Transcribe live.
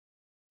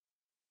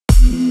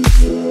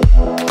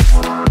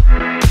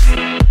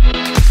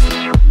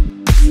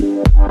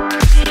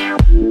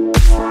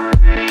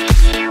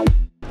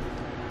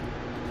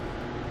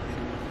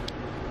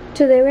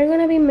Today we're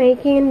gonna be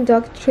making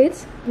dog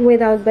treats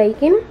without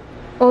bacon.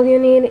 All you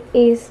need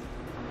is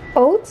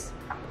oats,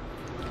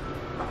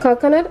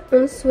 coconut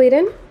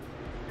unsweetened,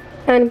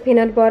 and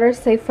peanut butter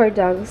safe for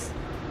dogs.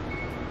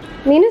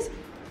 Venus,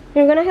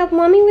 you're gonna help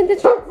mommy with the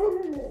treats?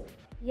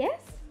 Yes?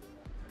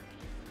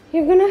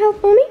 You're gonna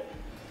help mommy?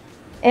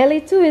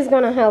 Ellie too is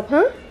gonna help,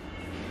 huh?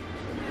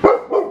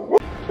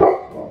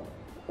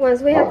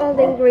 Once we have all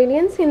the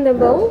ingredients in the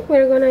bowl,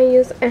 we're gonna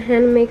use a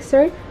hand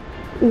mixer.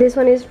 This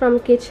one is from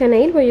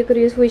KitchenAid, but you could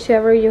use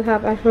whichever you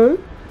have at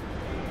home.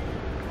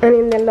 And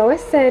in the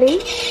lowest setting,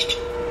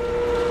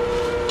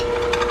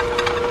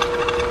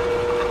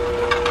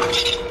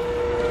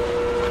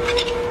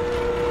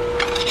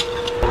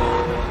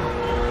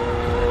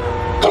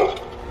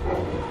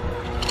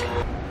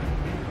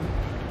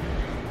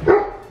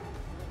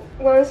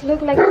 once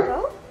look like the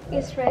dough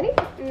is ready,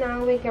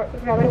 now we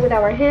grab it with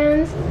our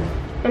hands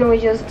and we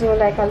just do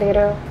like a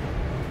little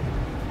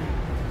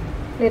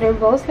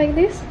balls like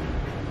this.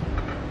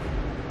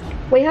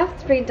 We have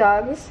 3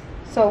 dogs,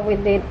 so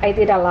I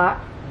did a lot.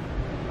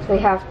 So we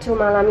have 2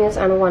 Malamutes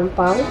and 1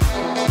 pug.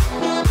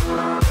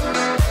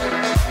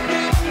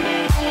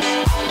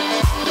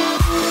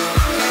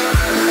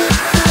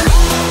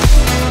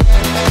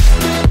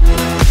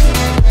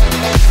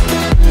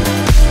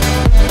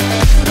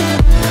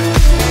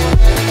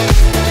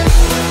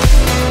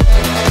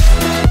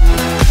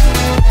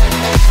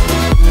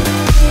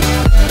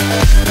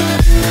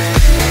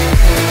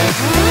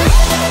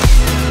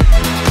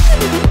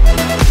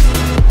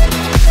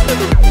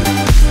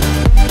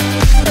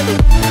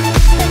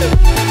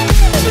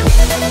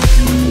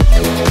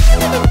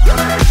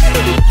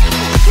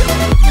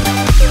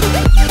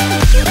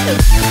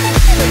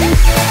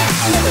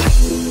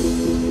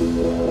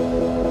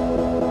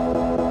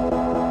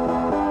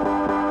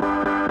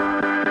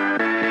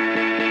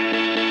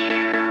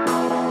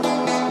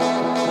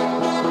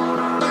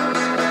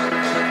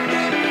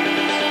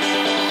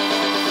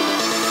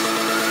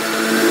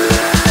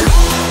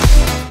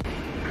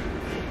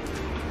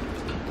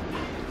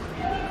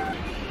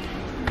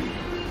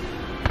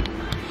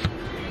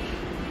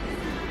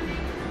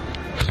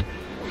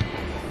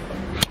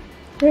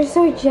 You're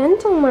so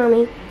gentle,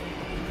 mommy.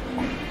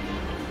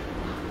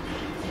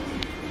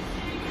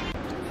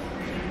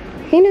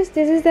 Venus,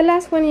 this is the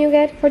last one you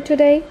get for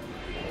today.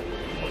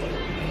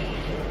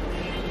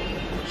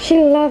 She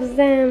loves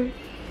them.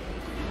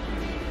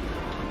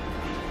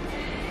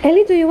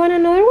 Ellie, do you want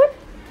another one?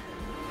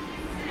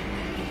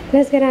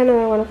 Let's get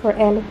another one for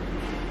Ellie.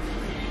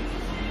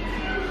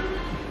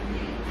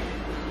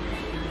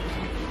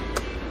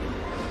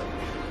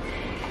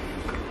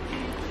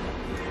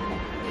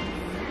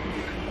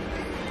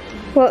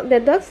 Well, the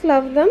dogs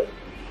love them.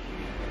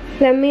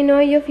 Let me know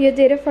if you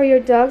did it for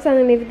your dogs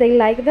and if they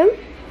like them.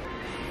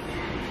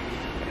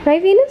 Right,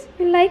 Venus?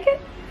 You like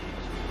it?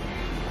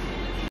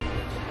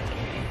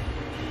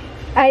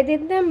 I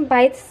did them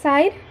bite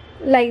side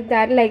like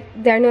that, like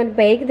they're not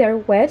baked, they're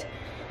wet.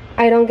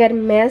 I don't get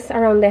mess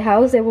around the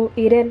house. They will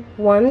eat it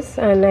once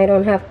and I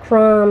don't have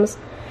crumbs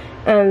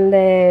and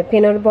the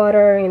peanut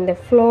butter in the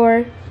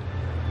floor.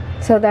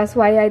 So that's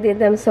why I did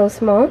them so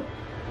small.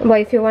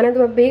 But if you want to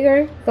do it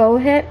bigger, go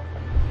ahead.